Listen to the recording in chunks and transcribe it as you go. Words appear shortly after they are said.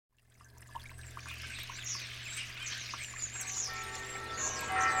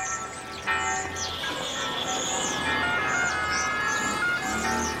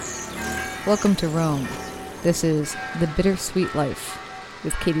Welcome to Rome. This is The Bittersweet Life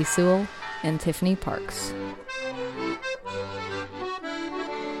with Katie Sewell and Tiffany Parks.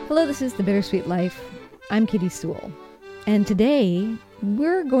 Hello, this is The Bittersweet Life. I'm Katie Sewell. And today,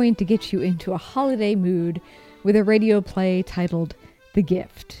 we're going to get you into a holiday mood with a radio play titled The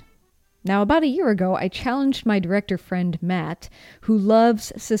Gift. Now, about a year ago, I challenged my director friend Matt, who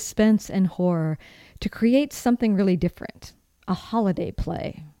loves suspense and horror, to create something really different, a holiday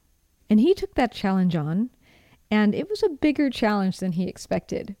play. And he took that challenge on, and it was a bigger challenge than he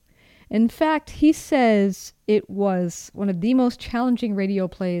expected. In fact, he says it was one of the most challenging radio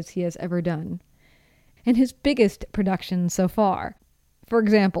plays he has ever done, and his biggest production so far. For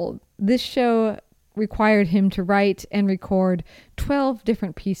example, this show required him to write and record 12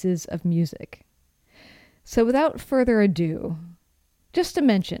 different pieces of music. So without further ado, just to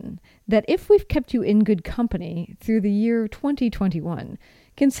mention that if we've kept you in good company through the year 2021,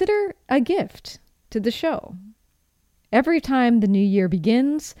 consider a gift to the show. Every time the new year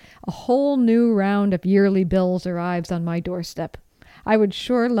begins, a whole new round of yearly bills arrives on my doorstep. I would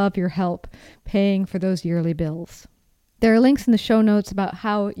sure love your help paying for those yearly bills. There are links in the show notes about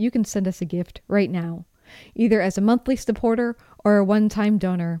how you can send us a gift right now, either as a monthly supporter or a one-time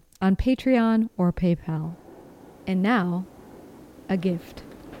donor on Patreon or PayPal. And now, a gift.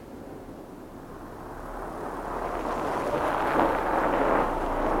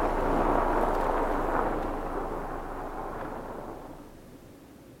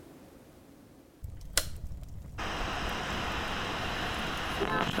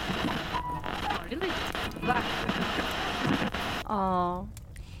 Aw,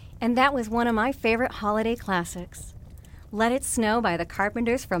 and that was one of my favorite holiday classics. Let It Snow by the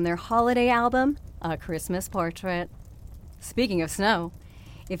Carpenters from their holiday album, A Christmas Portrait. Speaking of snow,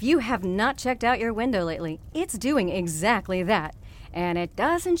 if you have not checked out your window lately, it's doing exactly that, and it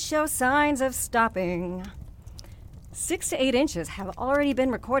doesn't show signs of stopping. 6 to 8 inches have already been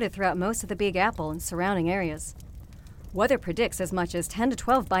recorded throughout most of the Big Apple and surrounding areas. Weather predicts as much as 10 to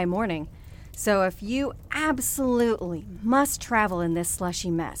 12 by morning, so if you absolutely must travel in this slushy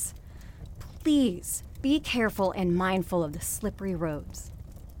mess, please be careful and mindful of the slippery roads.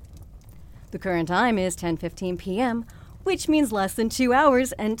 The current time is 10:15 p.m., which means less than 2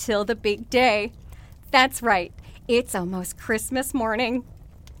 hours until the big day. That's right, it's almost Christmas morning.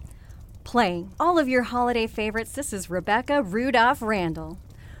 Playing all of your holiday favorites, this is Rebecca Rudolph Randall.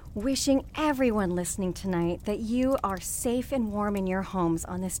 Wishing everyone listening tonight that you are safe and warm in your homes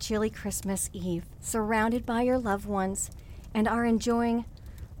on this chilly Christmas Eve, surrounded by your loved ones, and are enjoying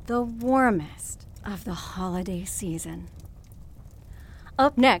the warmest of the holiday season.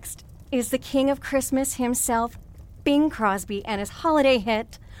 Up next is the King of Christmas himself, Bing Crosby, and his holiday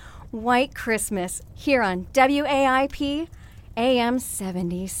hit, White Christmas, here on WAIP AM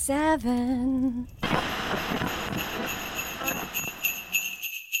 77.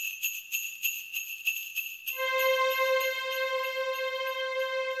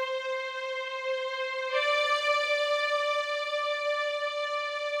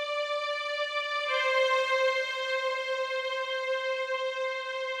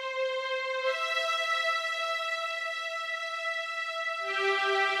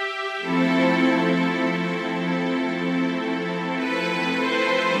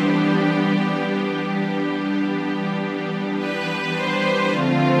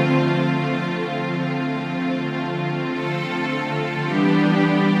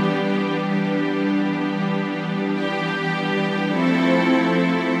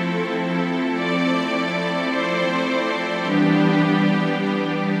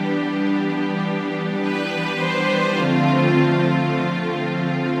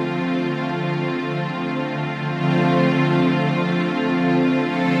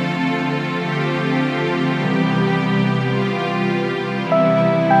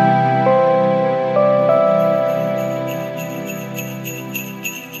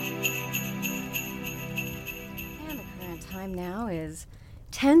 And the current time now is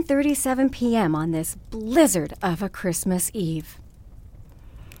 10:37 p.m. on this blizzard of a Christmas Eve.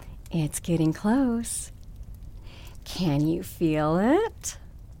 It's getting close. Can you feel it?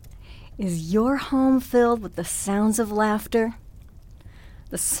 Is your home filled with the sounds of laughter?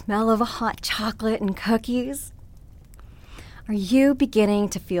 The smell of a hot chocolate and cookies? Are you beginning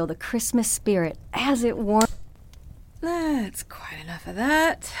to feel the Christmas spirit as it warms? That's quite enough of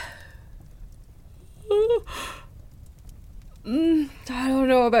that. I don't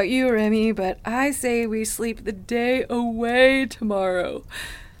know about you, Remy, but I say we sleep the day away tomorrow.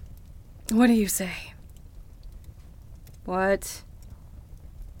 What do you say? What?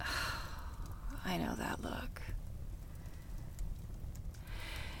 I know that look.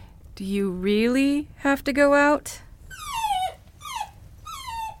 Do you really have to go out?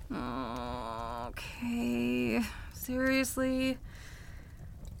 Okay. Seriously?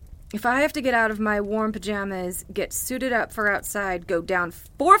 If I have to get out of my warm pajamas, get suited up for outside, go down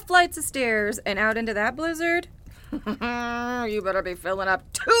 4 flights of stairs, and out into that blizzard, you better be filling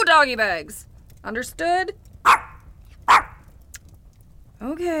up 2 doggy bags. Understood?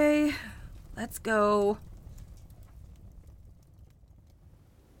 Okay, let's go.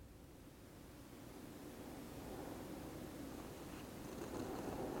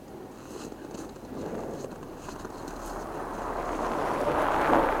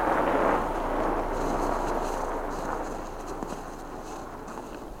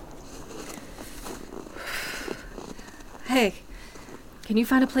 Hey, can you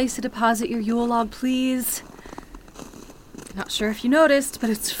find a place to deposit your Yule log, please? Not sure if you noticed, but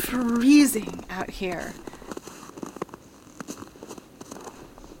it's freezing out here.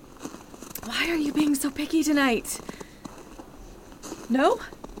 Why are you being so picky tonight? No?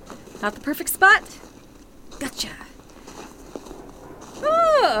 Not the perfect spot? Gotcha.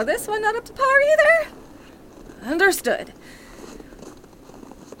 Oh, this one not up to par either? Understood.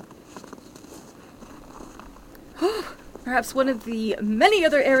 Perhaps one of the many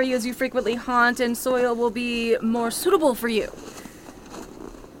other areas you frequently haunt and soil will be more suitable for you.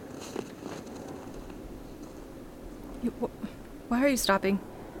 Why are you stopping?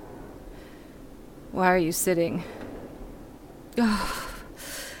 Why are you sitting? Oh,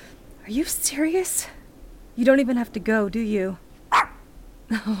 are you serious? You don't even have to go, do you?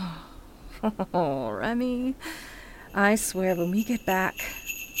 Oh, Remy. I swear when we get back...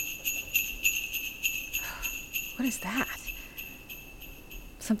 What is that?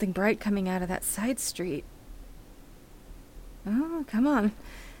 Something bright coming out of that side street. Oh, come on.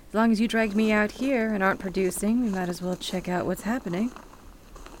 As long as you dragged me out here and aren't producing, we might as well check out what's happening.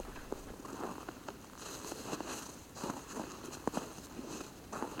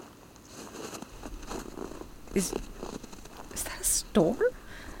 Is that a store?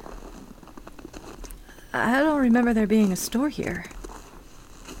 I don't remember there being a store here.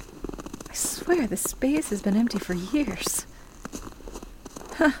 I swear this space has been empty for years.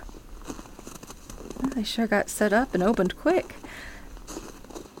 Huh. Well, they sure got set up and opened quick.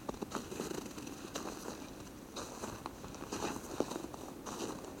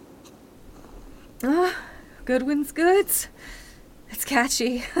 Goodwin's Goods. It's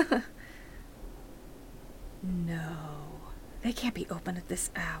catchy. No, they can't be open at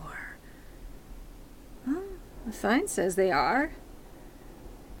this hour. Oh, the sign says they are.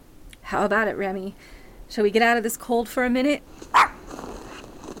 How about it, Remy? Shall we get out of this cold for a minute?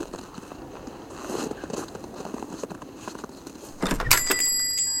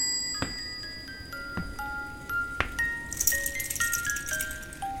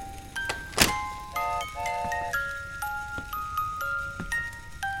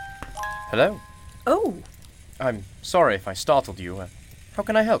 Hello. Oh. I'm sorry if I startled you. How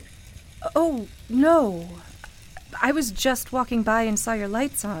can I help? Oh, no. I was just walking by and saw your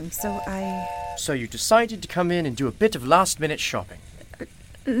lights on, so I... So you decided to come in and do a bit of last-minute shopping?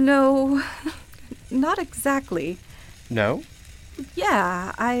 No, not exactly. No?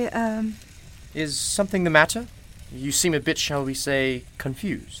 Yeah, Is something the matter? You seem a bit, shall we say,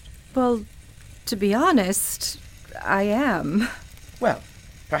 confused. Well, to be honest, I am. Well,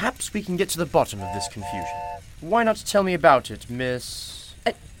 perhaps we can get to the bottom of this confusion. Why not tell me about it, Miss...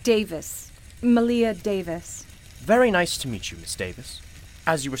 Davis. Malia Davis. Very nice to meet you, Miss Davis.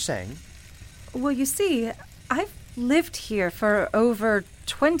 As you were saying... Well, you see, I've lived here for over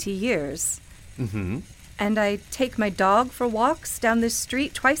 20 years. Mm-hmm. And I take my dog for walks down this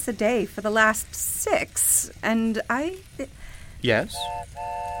street twice a day for the last 6. And Yes?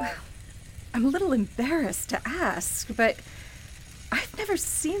 I'm a little embarrassed to ask, but I've never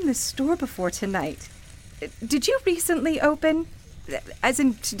seen this store before tonight. Did you recently open? As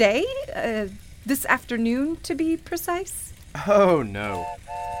in today? This afternoon, to be precise? Oh, no.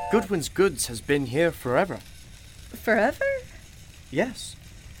 Goodwin's Goods has been here forever. Forever? Yes.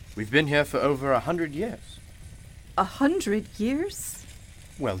 We've been here for over 100 years. 100 years?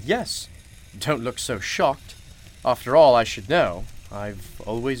 Well, yes. Don't look so shocked. After all, I should know. I've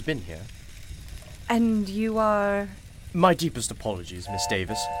always been here. And you are... My deepest apologies, Miss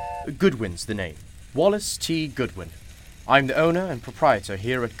Davis. Goodwin's the name. Wallace T. Goodwin. I'm the owner and proprietor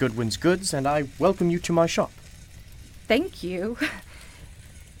here at Goodwin's Goods, and I welcome you to my shop. Thank you.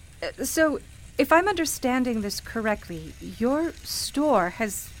 So, if I'm understanding this correctly, your store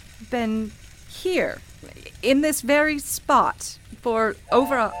has been here, in this very spot, for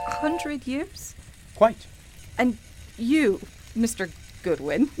over 100 years? Quite. And you, Mr.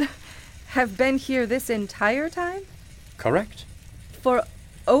 Goodwin, have been here this entire time? Correct. For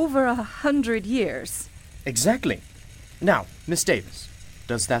over 100 years. Exactly. Now, Miss Davis,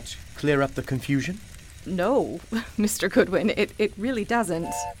 does that clear up the confusion? No, Mr. Goodwin, it really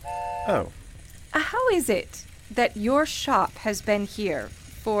doesn't. Oh. How is it that your shop has been here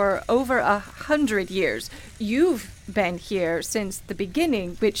for over 100 years? You've been here since the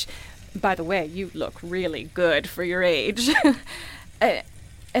beginning, which, by the way, you look really good for your age.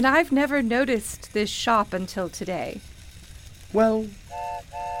 And I've never noticed this shop until today. Well,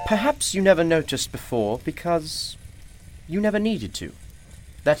 perhaps you never noticed before because you never needed to.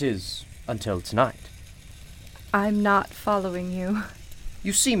 That is, until tonight. I'm not following you.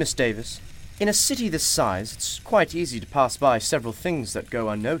 You see, Miss Davis, in a city this size, it's quite easy to pass by several things that go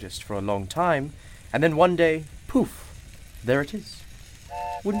unnoticed for a long time, and then one day, poof, there it is.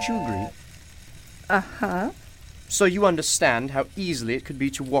 Wouldn't you agree? Uh-huh. So you understand how easily it could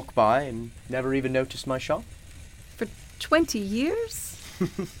be to walk by and never even notice my shop? For 20 years?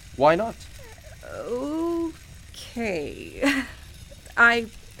 Why not? Okay. I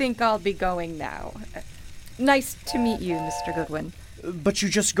think I'll be going now. Nice to meet you, Mr. Goodwin. But you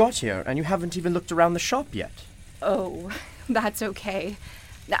just got here, and you haven't even looked around the shop yet. Oh, that's okay.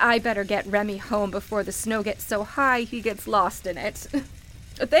 I better get Remy home before the snow gets so high he gets lost in it.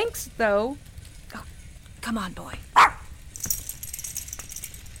 Thanks, though. Oh, come on, boy.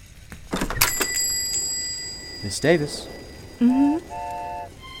 Miss Davis. Mm-hmm.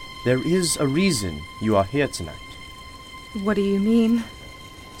 There is a reason you are here tonight. What do you mean?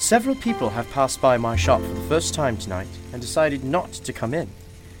 Several people have passed by my shop for the first time tonight and decided not to come in.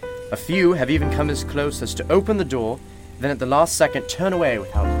 A few have even come as close as to open the door, then at the last second turn away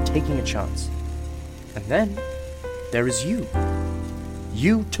without taking a chance. And then there is you.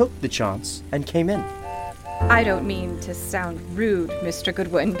 You took the chance and came in. I don't mean to sound rude, Mr.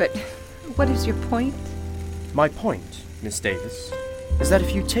 Goodwin, but what is your point? My point, Miss Davis, is that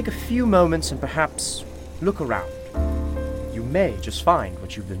if you take a few moments and perhaps look around, you may just find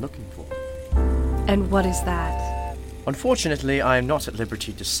what you've been looking for. And what is that? Unfortunately, I am not at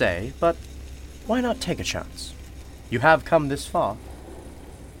liberty to say, but why not take a chance? You have come this far.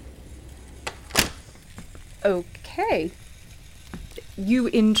 Okay. You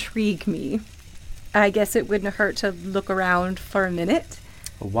intrigue me. I guess it wouldn't hurt to look around for a minute.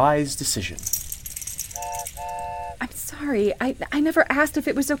 A wise decision. I'm sorry. I never asked if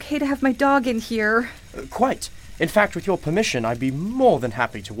it was okay to have my dog in here. Quite. In fact, with your permission, I'd be more than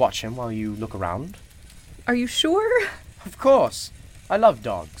happy to watch him while you look around. Are you sure? Of course. I love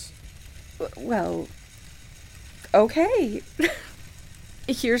dogs. Well, okay.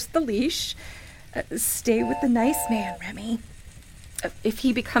 Here's the leash. Stay with the nice man, Remy. If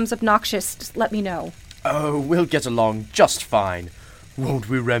he becomes obnoxious, just let me know. Oh, we'll get along just fine. Won't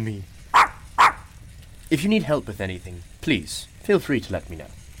we, Remy? If you need help with anything, please, feel free to let me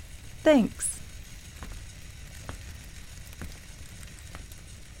know. Thanks.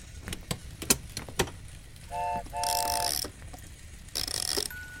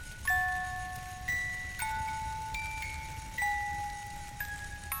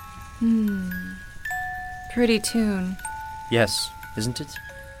 Pretty tune. Yes, isn't it?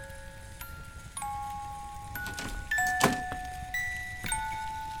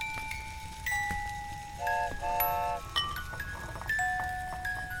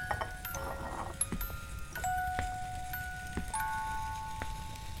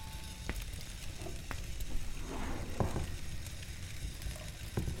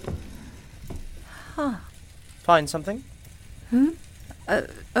 Huh. Find something?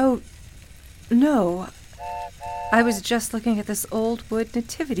 Oh, no. I was just looking at this old wood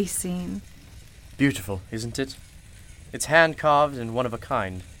nativity scene. Beautiful, isn't it? It's hand-carved and one of a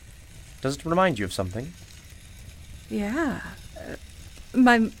kind. Does it remind you of something? Yeah.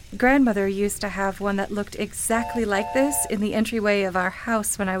 My grandmother used to have one that looked exactly like this in the entryway of our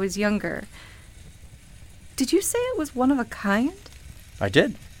house when I was younger. Did you say it was one of a kind? I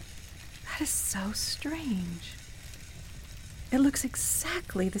did. That is so strange. It looks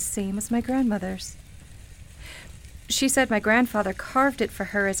exactly the same as my grandmother's. She said my grandfather carved it for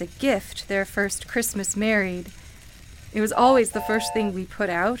her as a gift their first Christmas married. It was always the first thing we put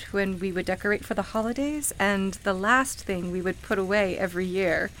out when we would decorate for the holidays, and the last thing we would put away every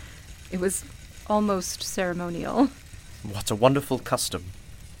year. It was almost ceremonial. What a wonderful custom.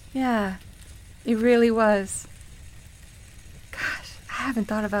 Yeah, it really was. Gosh, I haven't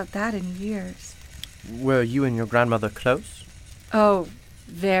thought about that in years. Were you and your grandmother close? Oh,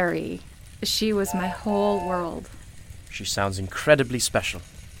 very. She was my whole world. She sounds incredibly special.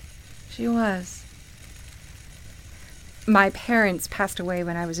 She was. My parents passed away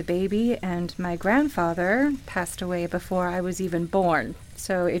when I was a baby, and my grandfather passed away before I was even born.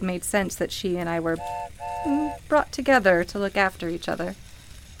 So it made sense that she and I were brought together to look after each other.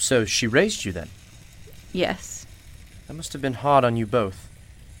 So she raised you then? Yes. That must have been hard on you both.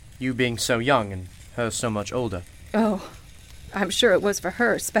 You being so young and her so much older. Oh, I'm sure it was for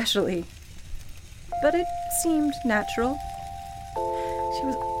her especially. But it seemed natural. She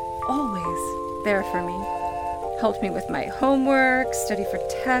was always there for me. Helped me with my homework, studied for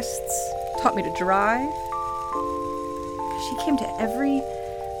tests, taught me to drive. She came to every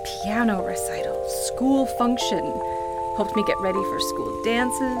piano recital, school function, helped me get ready for school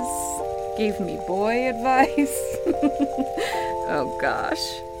dances, gave me boy advice. Oh gosh.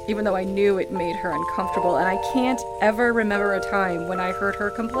 Even though I knew it made her uncomfortable, and I can't ever remember a time when I heard her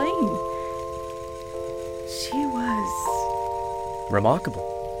complain. She was Remarkable.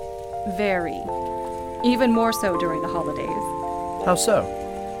 very, even more so during the holidays. How so?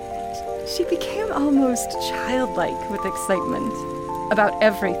 She became almost childlike with excitement about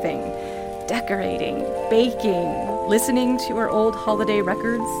everything. Decorating, baking, listening to her old holiday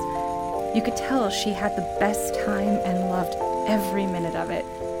records. You could tell she had the best time and loved every minute of it.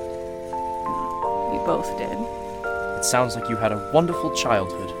 We both did. It sounds like you had a wonderful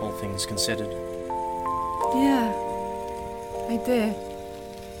childhood, all things considered. Yeah, I did.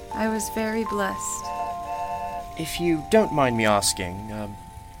 I was very blessed. If you don't mind me asking,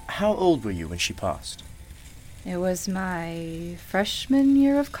 how old were you when she passed? It was my freshman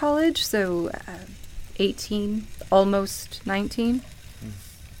year of college, so 18, almost 19.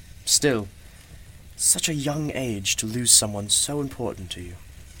 Still, such a young age to lose someone so important to you.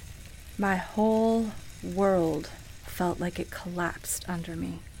 My whole world felt like it collapsed under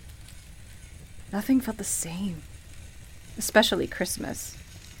me. Nothing felt the same, especially Christmas.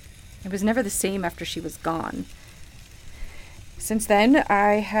 It was never the same after she was gone. Since then,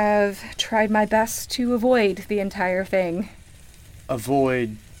 I have tried my best to avoid the entire thing.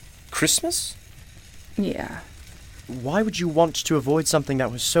 Avoid Christmas? Yeah, Why would you want to avoid something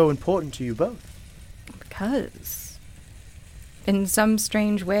that was so important to you both? because in some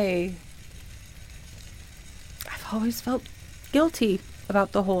strange way, I've always felt guilty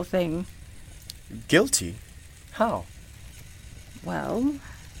about the whole thing. Guilty? How? Well,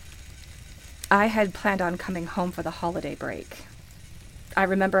 I had planned on coming home for the holiday break. I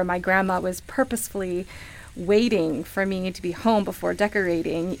remember my grandma was purposefully waiting for me to be home before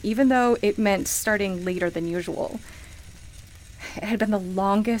decorating, even though it meant starting later than usual. It had been the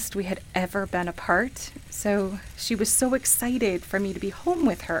longest we had ever been apart, so she was so excited for me to be home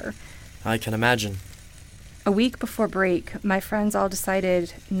with her. I can imagine. A week before break, my friends all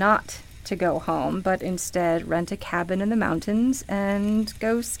decided not to go home, but instead rent a cabin in the mountains and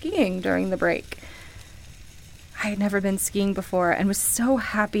go skiing during the break. I had never been skiing before and was so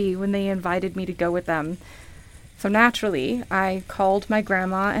happy when they invited me to go with them. So naturally, I called my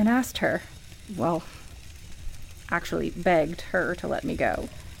grandma and asked her. Well, actually begged her to let me go.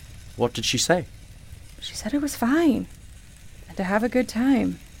 What did she say? She said it was fine and to have a good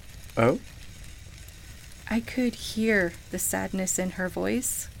time. Oh? I could hear the sadness in her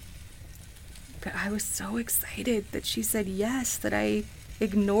voice, but I was so excited that she said yes that I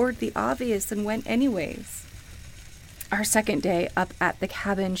ignored the obvious and went anyways. Our second day up at the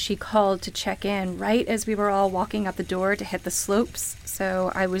cabin, she called to check in right as we were all walking out the door to hit the slopes, so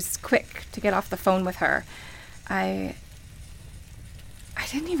I was quick to get off the phone with her. I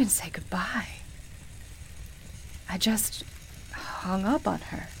didn't even say goodbye. I just hung up on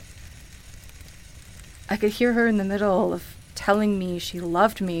her. I could hear her in the middle of telling me she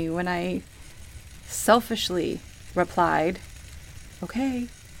loved me when I selfishly replied, "Okay,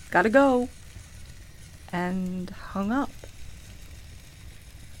 gotta go," and hung up.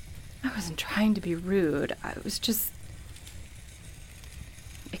 I wasn't trying to be rude. I was just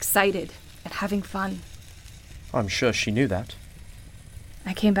excited and having fun. I'm sure she knew that.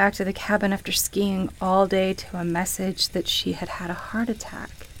 I came back to the cabin after skiing all day to a message that she had had a heart attack.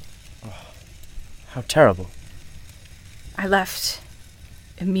 How terrible. I left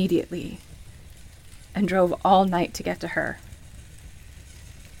immediately and drove all night to get to her.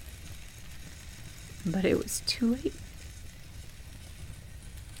 But it was too late.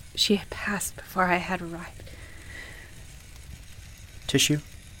 She had passed before I had arrived. Tissue?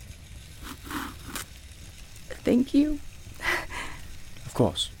 Thank you. Of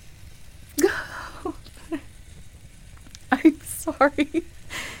course. I'm sorry.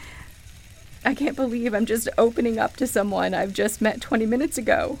 I can't believe I'm just opening up to someone I've just met 20 minutes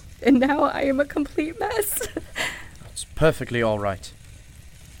ago, and now I am a complete mess. It's perfectly all right.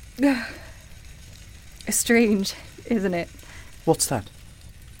 Strange, isn't it? What's that?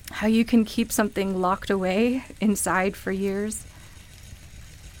 How you can keep something locked away inside for years.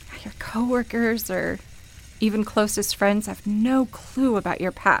 Your coworkers or even closest friends have no clue about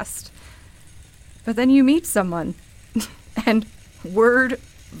your past. But then you meet someone, and word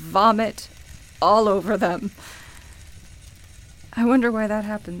vomit all over them. I wonder why that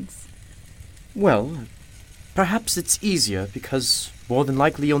happens. Well, perhaps it's easier because more than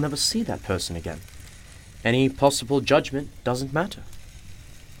likely you'll never see that person again. Any possible judgment doesn't matter.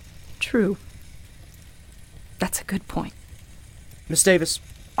 True. That's a good point. Miss Davis,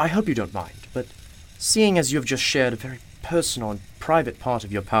 I hope you don't mind, but seeing as you have just shared a very personal and private part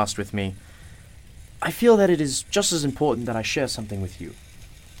of your past with me, I feel that it is just as important that I share something with you.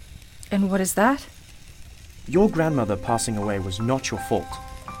 And what is that? Your grandmother passing away was not your fault.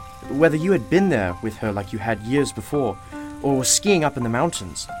 Whether you had been there with her like you had years before, or were skiing up in the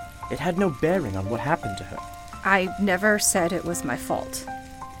mountains, it had no bearing on what happened to her. I never said it was my fault.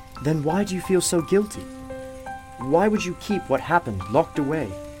 Then why do you feel so guilty? Why would you keep what happened locked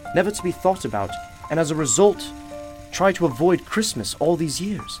away, never to be thought about, and as a result, try to avoid Christmas all these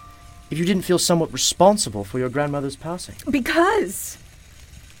years, if you didn't feel somewhat responsible for your grandmother's passing? Because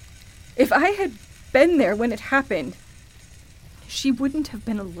if I had been there when it happened, she wouldn't have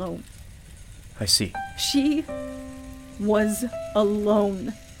been alone. I see. She was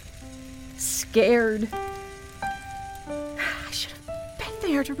alone. Scared. I should have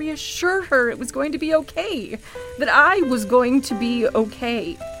been there to reassure her it was going to be okay. That I was going to be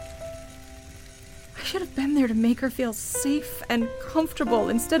okay. I should have been there to make her feel safe and comfortable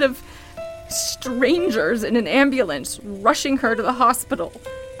instead of strangers in an ambulance rushing her to the hospital.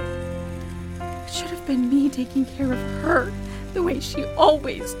 It should have been me taking care of her the way she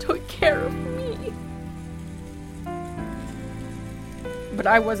always took care of me. But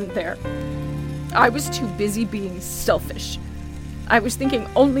I wasn't there. I was too busy being selfish. I was thinking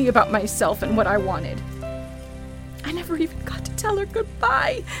only about myself and what I wanted. I never even got to tell her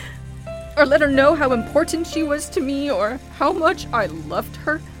goodbye, or let her know how important she was to me, or how much I loved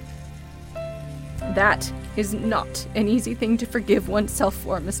her. That is not an easy thing to forgive oneself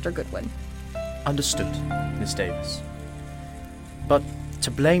for, Mr. Goodwin. Understood, Miss Davis. But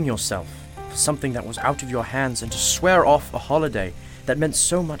to blame yourself for something that was out of your hands and to swear off a holiday that meant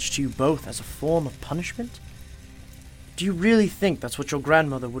so much to you both as a form of punishment? Do you really think that's what your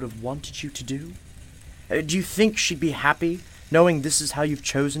grandmother would have wanted you to do? Do you think she'd be happy knowing this is how you've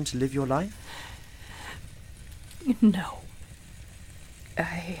chosen to live your life? No.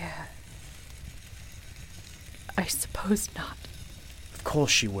 I suppose not. Of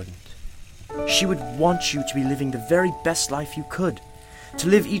course she wouldn't. She would want you to be living the very best life you could, to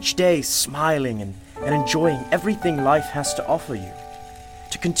live each day smiling and enjoying everything life has to offer you,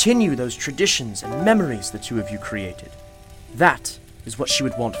 to continue those traditions and memories the two of you created. That is what she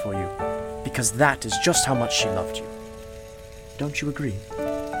would want for you, because that is just how much she loved you. Don't you agree?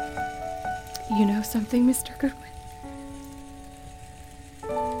 You know something, Mr. Goodwin?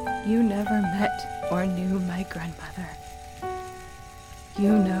 You never met or knew my grandmother. You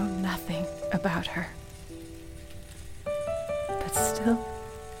know nothing about her. But still,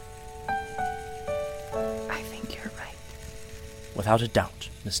 I think you're right. Without a doubt,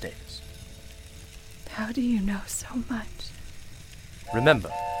 Miss Davis. How do you know so much?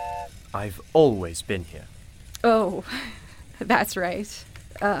 Remember, I've always been here. Oh, that's right.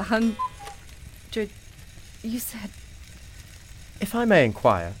 100... You said... If I may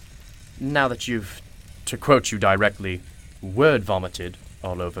inquire, now that you've, to quote you directly, word vomited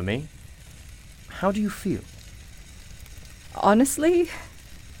all over me, how do you feel? Honestly,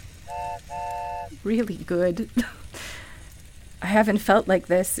 really good. I haven't felt like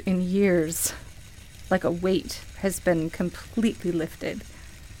this in years. Like a weight has been completely lifted.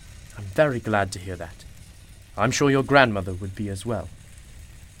 I'm very glad to hear that. I'm sure your grandmother would be as well.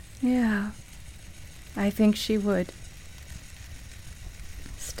 Yeah, I think she would.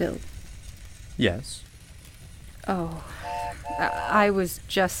 Still. Yes? Oh, I was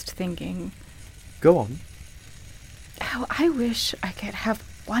just thinking... Go on. How I wish I could have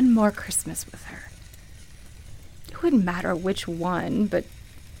one more Christmas with her. It wouldn't matter which one, but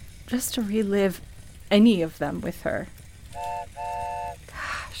just to relive any of them with her.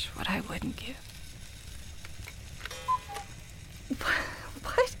 Gosh, what I wouldn't give.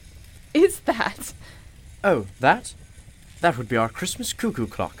 What is that? Oh, that? That would be our Christmas cuckoo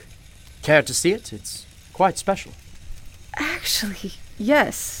clock. Care to see it? It's quite special. Actually,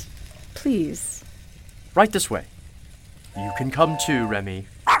 yes. Please. Right this way. You can come too, Remy.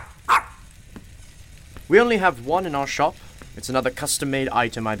 We only have one in our shop. It's another custom-made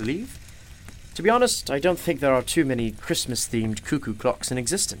item, I believe. To be honest, I don't think there are too many Christmas-themed cuckoo clocks in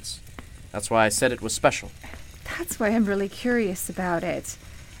existence. That's why I said it was special. That's why I'm really curious about it.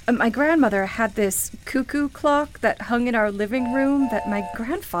 My grandmother had this cuckoo clock that hung in our living room that my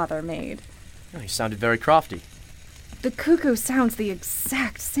grandfather made. Oh, you sounded very crafty. The cuckoo sounds the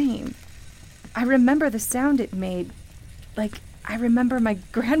exact same. I remember the sound it made. Like, I remember my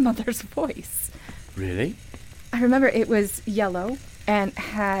grandmother's voice. Really? I remember it was yellow and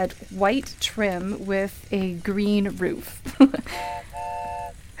had white trim with a green roof.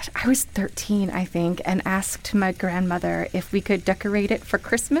 I was 13, I think, and asked my grandmother if we could decorate it for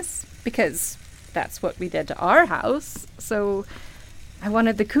Christmas, because that's what we did to our house. So I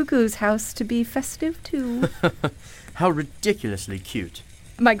wanted the cuckoo's house to be festive, too. How ridiculously cute.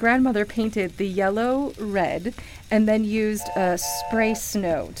 My grandmother painted the yellow red and then used a spray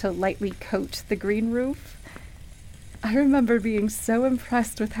snow to lightly coat the green roof. I remember being so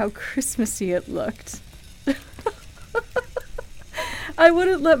impressed with how Christmassy it looked. I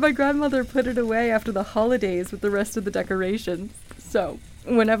wouldn't let my grandmother put it away after the holidays with the rest of the decorations. So,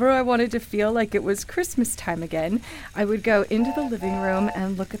 whenever I wanted to feel like it was Christmas time again, I would go into the living room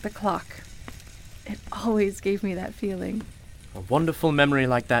and look at the clock. It always gave me that feeling. A wonderful memory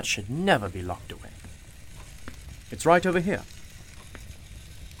like that should never be locked away. It's right over here.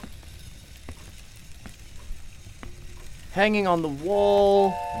 Hanging on the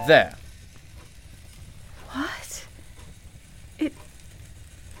wall there. What?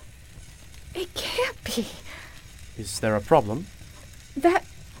 It can't be. Is there a problem? That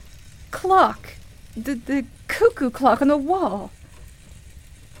clock. The cuckoo clock on the wall.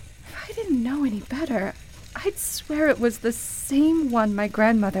 If I didn't know any better, I'd swear it was the same one my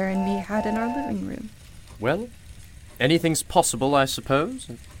grandmother and me had in our living room. Well, anything's possible, I suppose.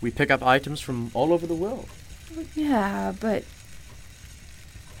 We pick up items from all over the world. Yeah, but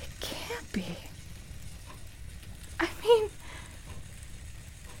it can't be. I mean,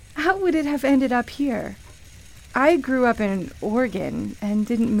 how would it have ended up here? I grew up in Oregon and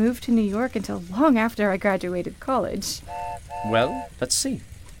didn't move to New York until long after I graduated college. Well, let's see.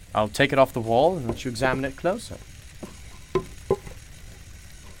 I'll take it off the wall and let you examine it closer.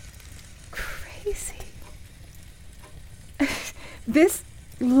 Crazy. This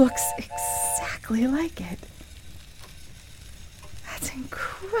looks exactly like it. That's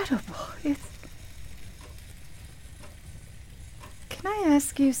incredible. Can I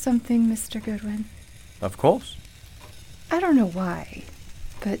ask you something, Mr. Goodwin? Of course. I don't know why,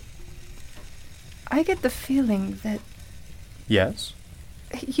 but I get the feeling that Yes?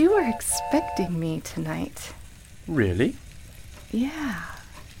 you were expecting me tonight. Really? Yeah.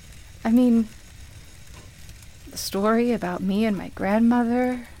 I mean, the story about me and my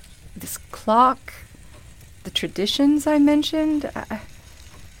grandmother, this clock, the traditions I mentioned, I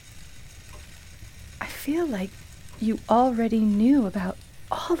feel like you already knew about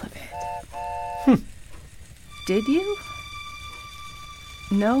all of it. Did you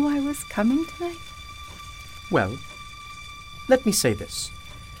know I was coming tonight? Well, let me say this.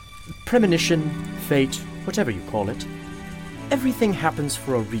 Premonition, fate, whatever you call it, everything happens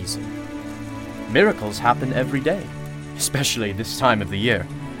for a reason. Miracles happen every day, especially this time of the year.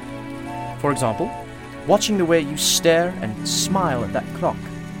 For example, watching the way you stare and smile at that clock,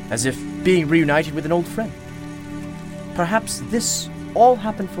 as if being reunited with an old friend. Perhaps this all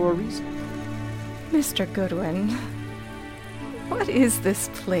happened for a reason. Mr. Goodwin, what is this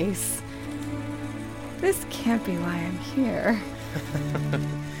place? This can't be why I'm here.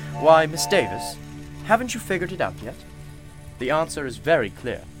 Why, Miss Davis, haven't you figured it out yet? The answer is very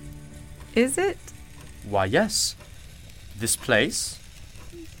clear. Is it? Why, yes. This place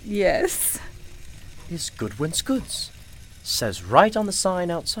Yes. is Goodwin's Goods. Says right on the sign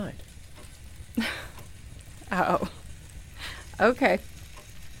outside. Oh. Okay.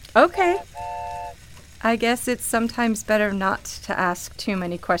 Okay. I guess it's sometimes better not to ask too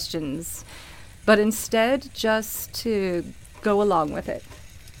many questions, but instead just to go along with it.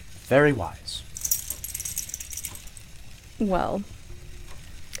 Very wise. Well,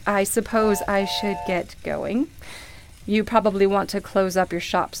 I suppose I should get going. You probably want to close up your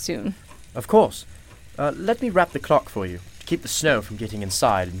shop soon. Of course. Let me wrap the clock for you, to keep the snow from getting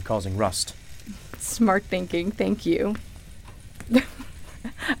inside and causing rust. Smart thinking, thank you.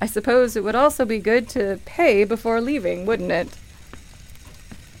 I suppose it would also be good to pay before leaving, wouldn't it?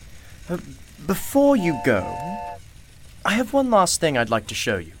 Before you go, I have one last thing I'd like to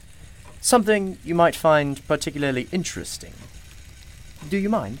show you. Something you might find particularly interesting. Do you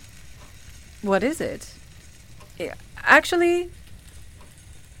mind? What is it? Actually,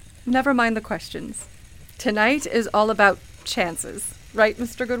 never mind the questions. Tonight is all about chances, right,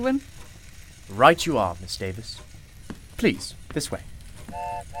 Mr. Goodwin? Right you are, Miss Davis. Please, this way.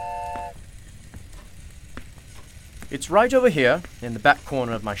 It's right over here, in the back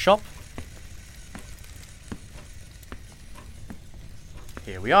corner of my shop.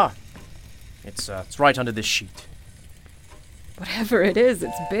 Here we are. It's right under this sheet. Whatever it is,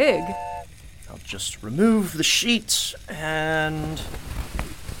 it's big. I'll just remove the sheet, and...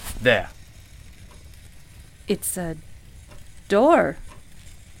 there. It's a door.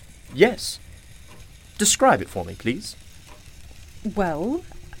 Yes. Describe it for me, please. Well,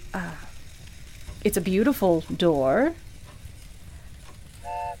 it's a beautiful door.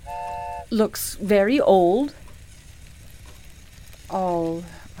 Looks very old. All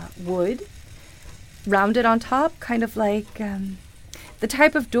wood. Rounded on top, kind of like the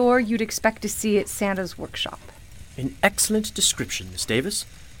type of door you'd expect to see at Santa's workshop. An excellent description, Miss Davis,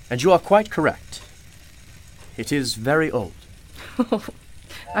 and you are quite correct. It is very old.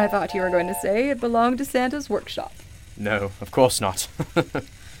 I thought you were going to say it belonged to Santa's workshop. No, of course not.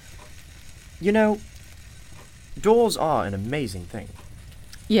 You know, doors are an amazing thing.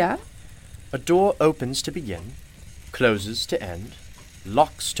 Yeah? A door opens to begin, closes to end,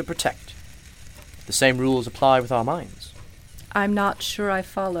 locks to protect. The same rules apply with our minds. I'm not sure I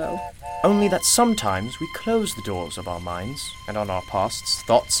follow. Only that sometimes we close the doors of our minds and on our pasts,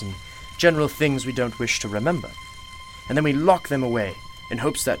 thoughts, and general things we don't wish to remember. And then we lock them away in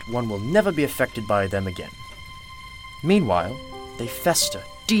hopes that one will never be affected by them again. Meanwhile, they fester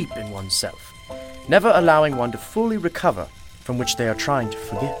deep in oneself, never allowing one to fully recover from which they are trying to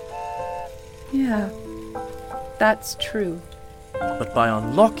forget. Yeah, that's true. But by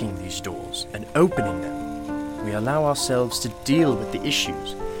unlocking these doors and opening them, we allow ourselves to deal with the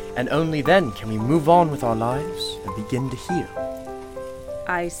issues, and only then can we move on with our lives and begin to heal.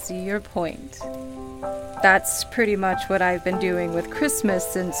 I see your point. That's pretty much what I've been doing with Christmas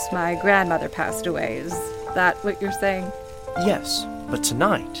since my grandmother passed away. Is that what you're saying? Yes, but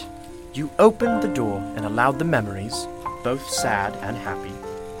tonight, you opened the door and allowed the memories, both sad and happy,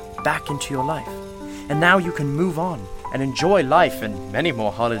 back into your life. And now you can move on and enjoy life and many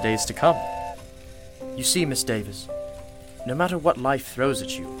more holidays to come. You see, Miss Davis, no matter what life throws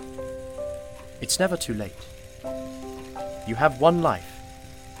at you, it's never too late. You have one life,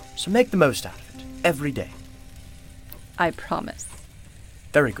 so make the most out of it, every day. I promise.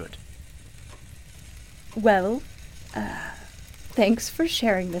 Very good. Well, thanks for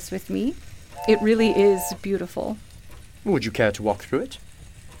sharing this with me. It really is beautiful. Would you care to walk through it?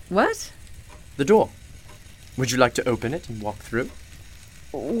 What? The door. Would you like to open it and walk through?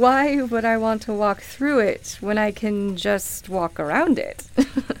 Why would I want to walk through it when I can just walk around it?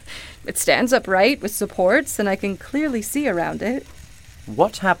 It stands upright with supports, and I can clearly see around it.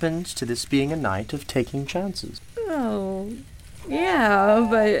 What happened to this being a night of taking chances? Oh, yeah,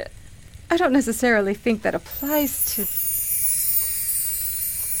 but I don't necessarily think that applies to...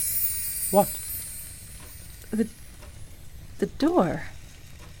 What? The door.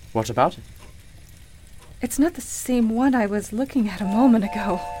 What about it? It's not the same one I was looking at a moment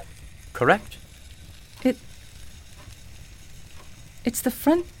ago. Correct. It's the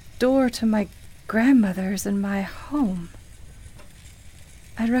front door to my grandmother's and my home.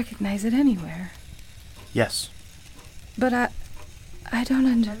 I'd recognize it anywhere. Yes. But I don't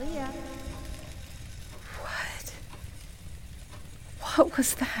Malia. What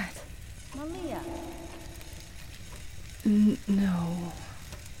was that? Malia. No,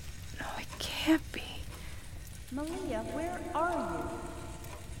 it can't be. Malia, where are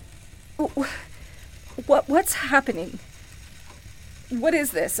What's happening? What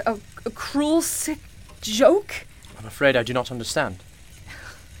is this? A cruel, sick joke? I'm afraid I do not understand.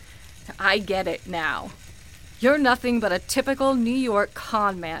 I get it now. You're nothing but a typical New York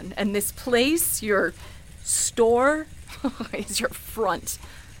con man, and this place, your store, is your front.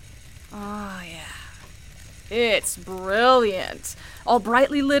 Oh, yeah. It's brilliant. All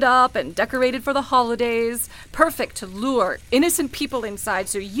brightly lit up and decorated for the holidays. Perfect to lure innocent people inside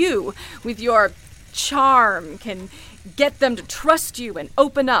so you, with your charm, can get them to trust you and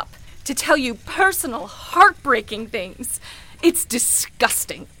open up, to tell you personal, heartbreaking things. It's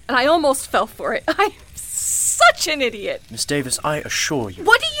disgusting, and I almost fell for it. I'm such an idiot. Miss Davis, I assure you...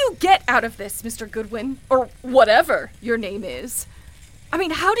 What do you get out of this, Mr. Goodwin? Or whatever your name is? I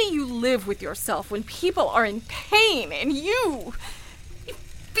mean, how do you live with yourself when people are in pain and you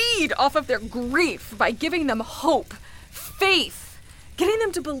feed off of their grief by giving them hope, faith, getting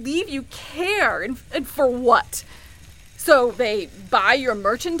them to believe you care, and for what? So they buy your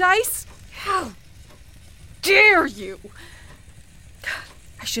merchandise? How dare you?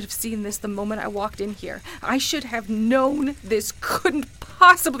 I should have seen this the moment I walked in here. I should have known this couldn't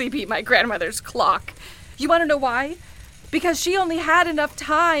possibly be my grandmother's clock. You want to know why? Because she only had enough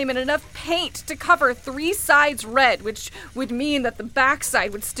time and enough paint to cover 3 sides red, which would mean that the back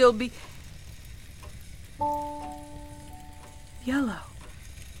side would still be yellow.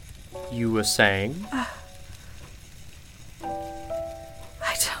 You were saying? I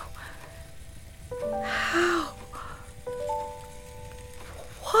don't... How?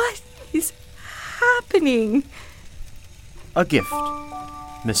 What is happening? A gift,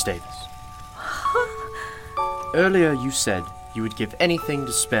 Miss Davis. Earlier you said you would give anything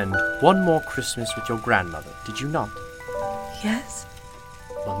to spend one more Christmas with your grandmother, did you not? Yes?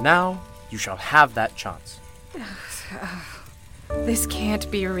 Well, now you shall have that chance. This can't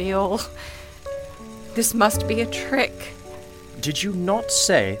be real. This must be a trick. Did you not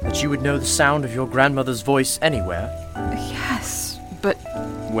say that you would know the sound of your grandmother's voice anywhere? Yes, but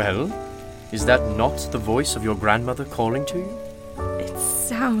Well, is that not the voice of your grandmother calling to you? it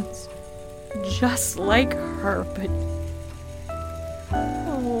sounds just like her, but...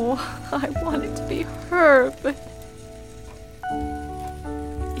 Oh, I want it to be her, but...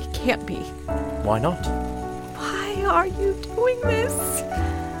 It can't be. Why not? Why are you doing this?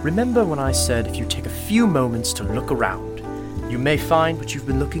 Remember when I said if you take a few moments to look around, you may find what you've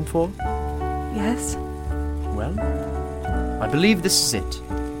been looking for? Yes? Well, I believe this is it.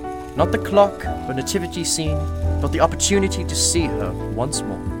 Not the clock or nativity scene, but the opportunity to see her once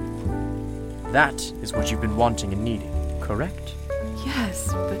more. That is what you've been wanting and needing, correct?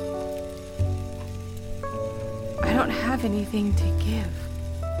 Yes, but... I don't have anything to give.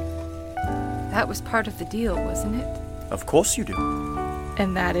 That was part of the deal, wasn't it? Of course you do.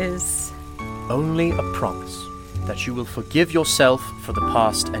 And that is... Only a promise that you will forgive yourself for the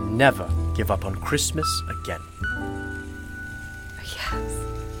past and never give up on Christmas again. Yes,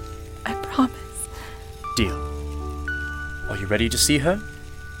 I promise. Deal. Are you ready to see her?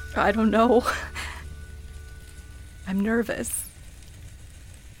 I don't know. I'm nervous.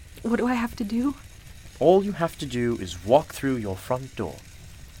 What do I have to do? All you have to do is walk through your front door.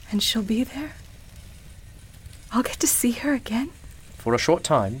 And she'll be there? I'll get to see her again? For a short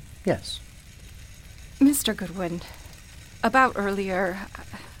time, yes. Mr. Goodwin, about earlier,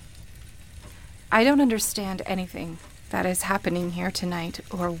 I don't understand anything that is happening here tonight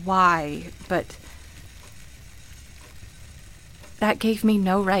or why, but that gave me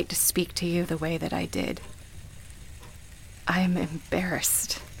no right to speak to you the way that I did. I am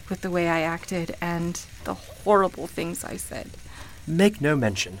embarrassed with the way I acted and the horrible things I said. Make no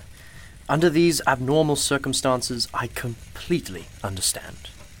mention. Under these abnormal circumstances, I completely understand.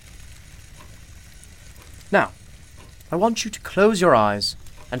 Now, I want you to close your eyes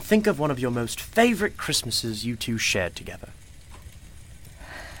and think of one of your most favorite Christmases you two shared together.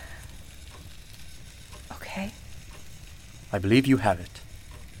 Okay? I believe you have it.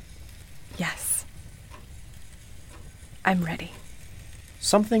 Yes. I'm ready.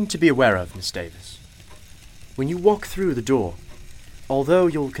 Something to be aware of, Miss Davis. When you walk through the door, although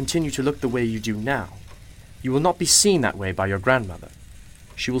you'll continue to look the way you do now, you will not be seen that way by your grandmother.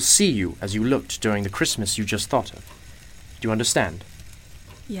 She will see you as you looked during the Christmas you just thought of. Do you understand?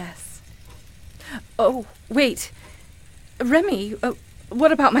 Yes. Oh, wait. Remy,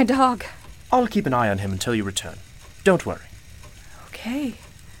 what about my dog? I'll keep an eye on him until you return. Don't worry. Okay.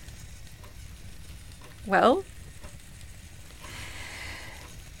 Well,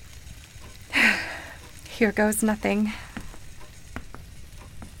 here goes nothing.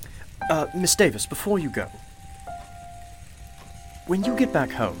 Miss Davis, before you go, when you get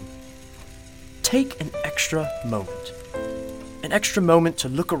back home, take an extra moment. An extra moment to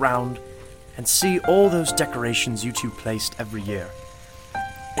look around and see all those decorations you two placed every year.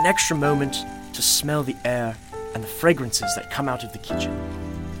 An extra moment to smell the air and the fragrances that come out of the kitchen.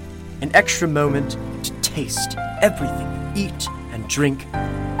 An extra moment to taste everything you eat and drink.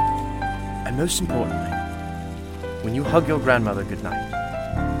 And most importantly, when you hug your grandmother goodnight,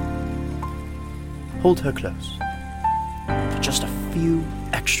 hold her close for just a few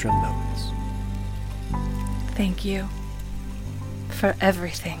extra moments. Thank you for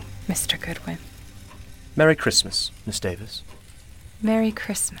everything, Mr. Goodwin. Merry Christmas, Miss Davis. Merry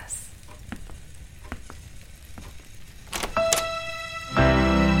Christmas.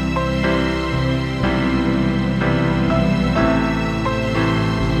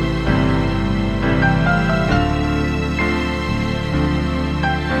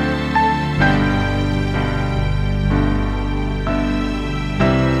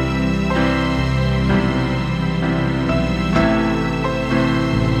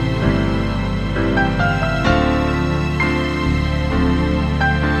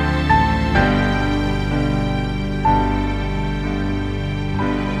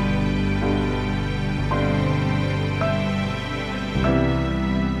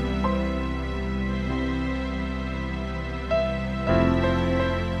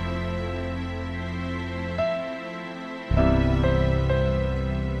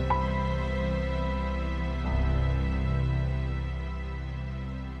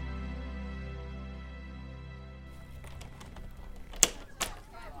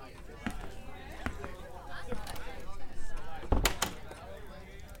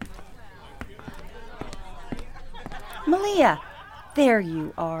 Malia, there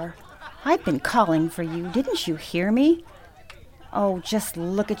you are. I've been calling for you. Didn't you hear me? Oh, just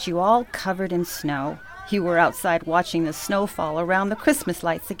look at you all covered in snow. You were outside watching the snow fall around the Christmas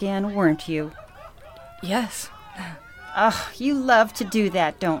lights again, weren't you? Yes. Ugh, you love to do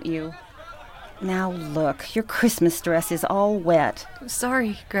that, don't you? Now look, your Christmas dress is all wet.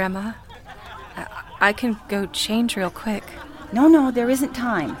 Sorry, Grandma. I can go change real quick. No, there isn't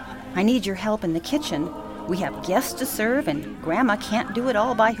time. I need your help in the kitchen. We have guests to serve, and Grandma can't do it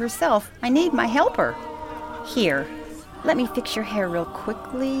all by herself. I need my helper. Here, let me fix your hair real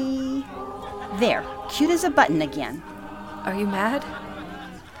quickly. There, cute as a button again. Are you mad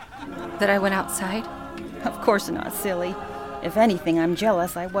that I went outside? Of course not, silly. If anything, I'm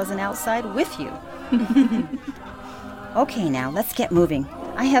jealous I wasn't outside with you. Okay, now, let's get moving.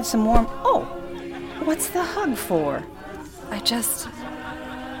 I have some warm... Oh, what's the hug for? I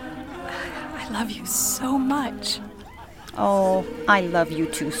love you so much. Oh, I love you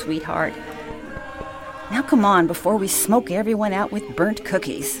too, sweetheart. Now come on before we smoke everyone out with burnt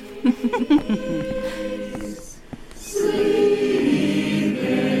cookies.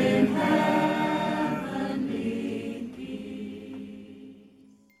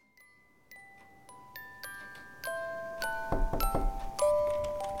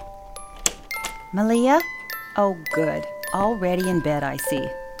 Malia? Oh, good. Already in bed, I see.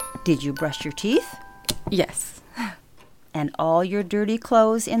 Did you brush your teeth? Yes. And all your dirty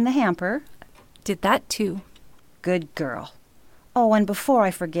clothes in the hamper? Did that too. Good girl. Oh, and before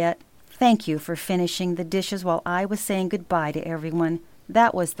I forget, thank you for finishing the dishes while I was saying goodbye to everyone.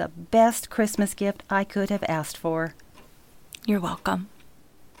 That was the best Christmas gift I could have asked for. You're welcome.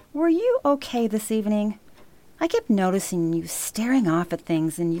 Were you okay this evening? I kept noticing you staring off at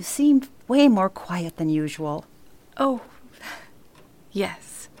things, and you seemed way more quiet than usual. Oh, yes.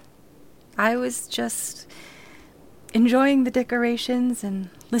 I was just enjoying the decorations and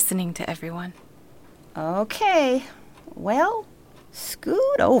listening to everyone. Okay. Well,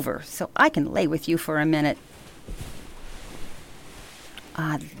 scoot over so I can lay with you for a minute.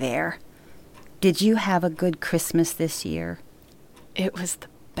 Ah, there. Did you have a good Christmas this year? It was the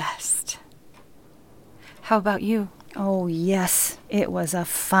best. How about you? Oh, yes. It was a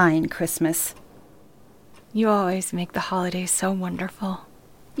fine Christmas. You always make the holidays so wonderful.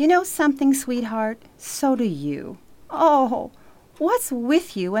 You know something, sweetheart? So do you. Oh, what's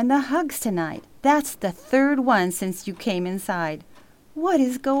with you and the hugs tonight? That's the third one since you came inside. What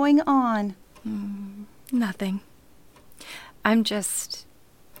is going on? Nothing. I'm just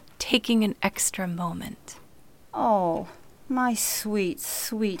taking an extra moment. Oh, my sweet,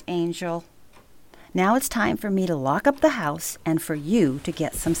 sweet angel. Now it's time for me to lock up the house and for you to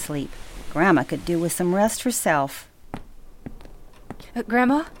get some sleep. Grandma could do with some rest herself.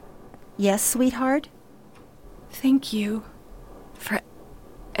 Grandma? Yes, sweetheart? Thank you for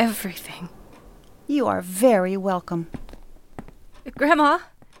everything. You are very welcome. Grandma?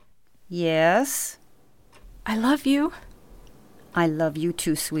 Yes? I love you. I love you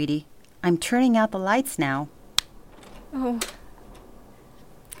too, sweetie. I'm turning out the lights now. Oh.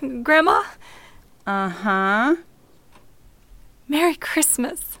 Grandma? Uh-huh. Merry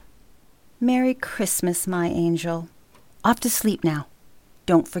Christmas. Merry Christmas, my angel. Off to sleep now.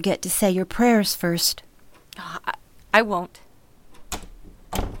 Don't forget to say your prayers first. Oh, I won't.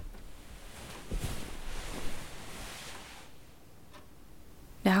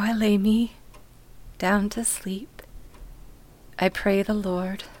 Now I lay me down to sleep. I pray the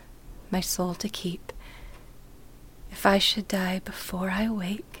Lord my soul to keep. If I should die before I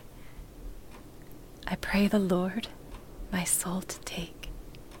wake, I pray the Lord my soul to take.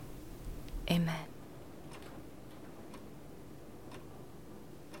 Amen.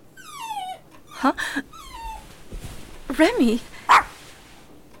 Huh? Remy!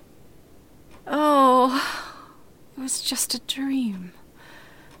 Oh, it was just a dream.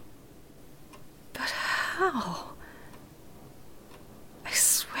 But how? I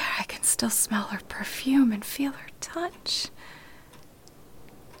swear I can still smell her perfume and feel her touch.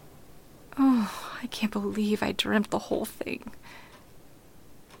 Oh, I can't believe I dreamt the whole thing.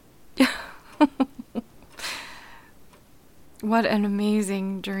 What an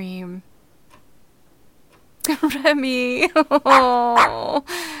amazing dream. Remy! Oh,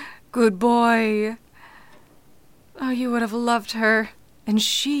 good boy. Oh, you would have loved her, and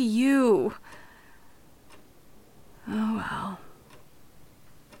she you. Oh, well.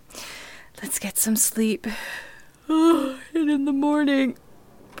 Let's get some sleep. Oh, and in the morning,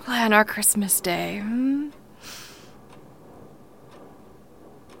 plan our Christmas day.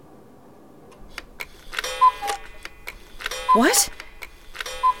 What?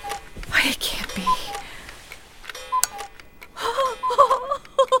 Why, it can't be.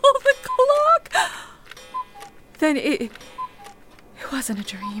 then it wasn't a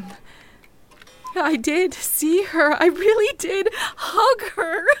dream. I did see her. I really did hug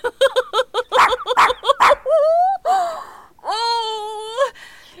her. Oh,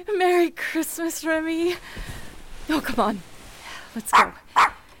 Merry Christmas, Remy. Oh, come on. Let's go.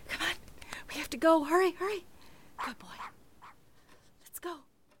 Come on. We have to go. Hurry. Good boy. Let's go.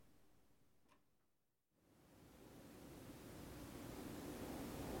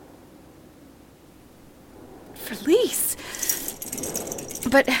 Felice.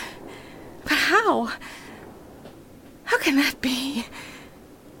 But how? How can that be?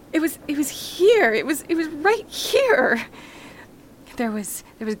 It was here. It was right here. There was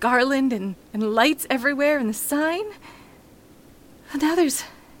garland and lights everywhere and the sign. And now there's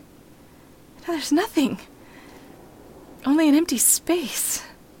nothing. Only an empty space.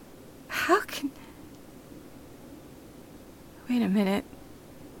 How can... Wait a minute.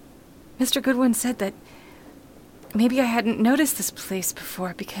 Mr. Goodwin said that maybe I hadn't noticed this place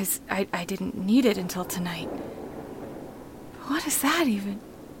before because I didn't need it until tonight. What is that even?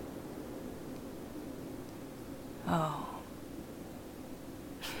 Oh.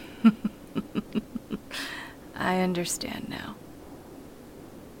 I understand now.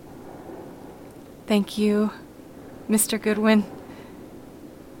 Thank you, Mr. Goodwin.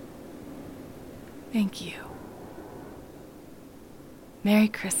 Thank you. Merry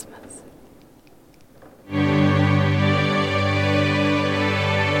Christmas.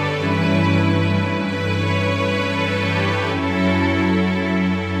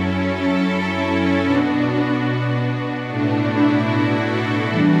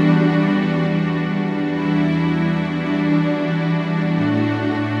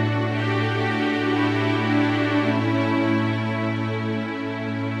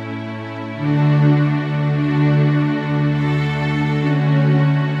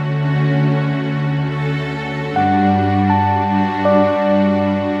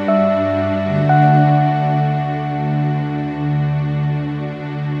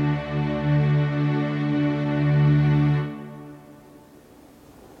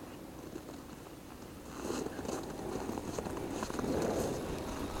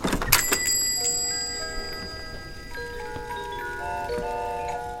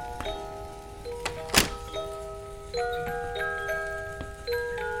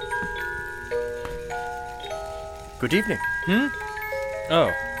 Good evening.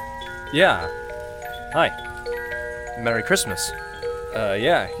 Oh. Yeah. Hi. Merry Christmas.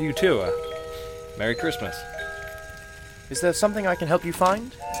 Yeah, you too. Merry Christmas. Is there something I can help you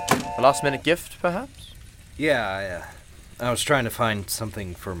find? A last-minute gift, perhaps? Yeah, I was trying to find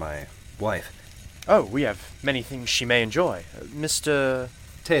something for my wife. Oh, we have many things she may enjoy. Mr...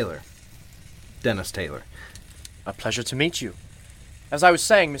 Taylor. Dennis Taylor. A pleasure to meet you. As I was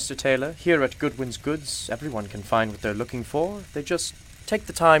saying, Mr. Taylor, here at Goodwin's Goods, everyone can find what they're looking for if they just take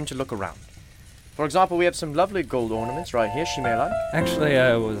the time to look around. For example, we have some lovely gold ornaments right here she may like. Actually,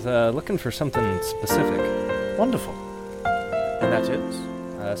 I was looking for something specific. Wonderful. And that is?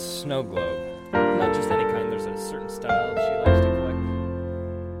 A snow globe. Not just any kind, there's a certain style she likes to collect.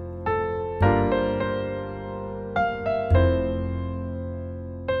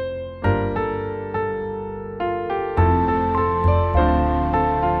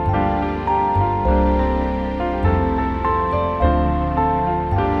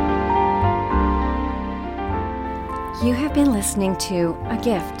 You have been listening to A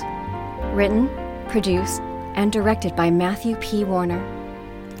Gift, written, produced, and directed by Matthew P. Warner.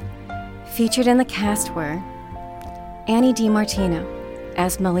 Featured in the cast were Annie DiMartino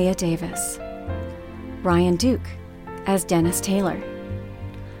as Malia Davis, Ryan Duke as Dennis Taylor,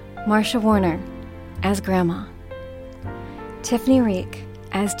 Marsha Warner as Grandma, Tiffany Reek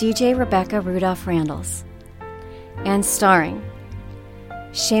as DJ Rebecca Rudolph Randalls, and starring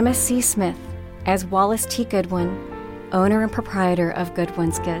Seamus C. Smith as Wallace T. Goodwin, owner and proprietor of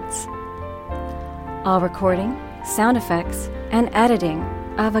Goodwin's Goods. All recording, sound effects, and editing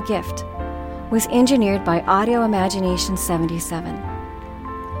of A Gift was engineered by Audio Imagination 77.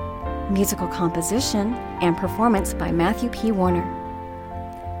 Musical composition and performance by Matthew P. Warner.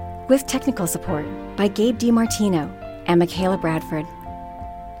 With technical support by Gabe DiMartino and Michaela Bradford.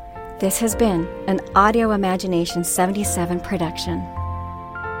 This has been an Audio Imagination 77 production.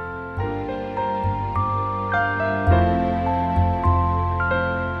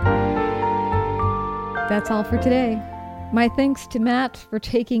 That's all for today. My thanks to Matt for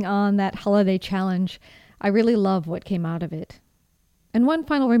taking on that holiday challenge. I really love what came out of it. And one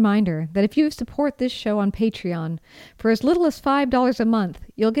final reminder that if you support this show on Patreon, for as little as $5 a month,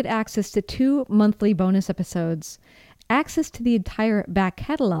 you'll get access to 2 monthly bonus episodes, access to the entire back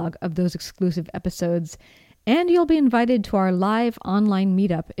catalog of those exclusive episodes, And you'll be invited to our live online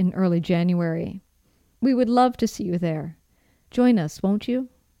meetup in early January. We would love to see you there. Join us, won't you?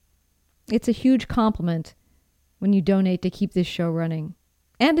 It's a huge compliment when you donate to keep this show running.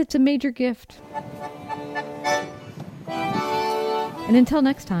 And it's a major gift. And until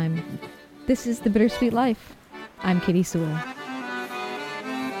next time, this is The Bittersweet Life. I'm Katie Sewell.